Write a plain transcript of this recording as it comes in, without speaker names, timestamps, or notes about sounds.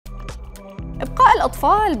إبقاء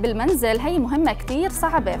الأطفال بالمنزل هي مهمة كتير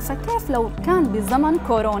صعبة، فكيف لو كان بزمن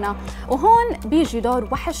كورونا؟ وهون بيجي دور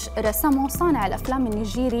وحش رسمه صانع الأفلام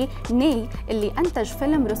النيجيري ني، اللي أنتج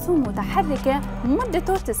فيلم رسوم متحركة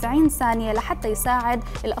مدته 90 ثانية لحتى يساعد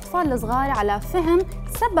الأطفال الصغار على فهم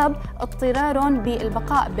سبب اضطرارهم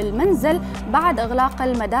بالبقاء بالمنزل بعد إغلاق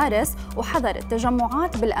المدارس وحظر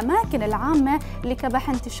التجمعات بالأماكن العامة لكبح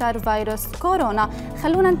انتشار فيروس كورونا.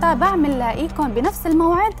 خلونا نتابع، منلاقيكم بنفس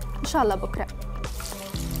الموعد إن شاء الله بكرة.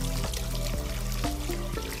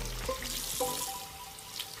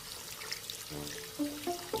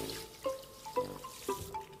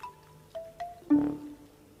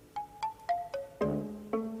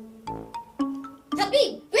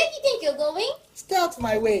 Habib, where do you think you're going? Stay out of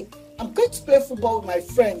my way. I'm going to play football with my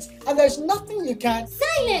friends, and there's nothing you can't.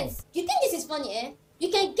 Silence! You think this is funny, eh? You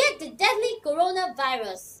can get the deadly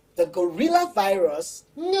coronavirus. The gorilla virus?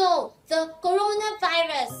 No, the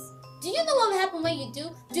coronavirus. Do you know what will happen when you do?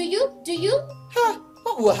 Do you? Huh?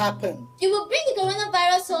 What will happen? You will bring the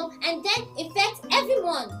coronavirus home and then infect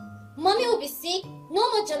everyone. Mommy will be sick, no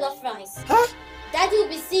more jollof rice. Huh? Daddy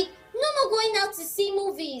will be sick, no more going out to see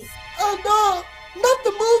movies. Oh no! Not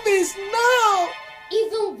the movies! No!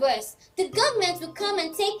 Even worse, the government will come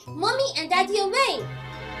and take mommy and daddy away.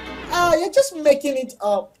 Ah, you're just making it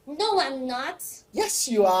up. No, I'm not. Yes,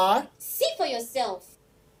 you are. See for yourself.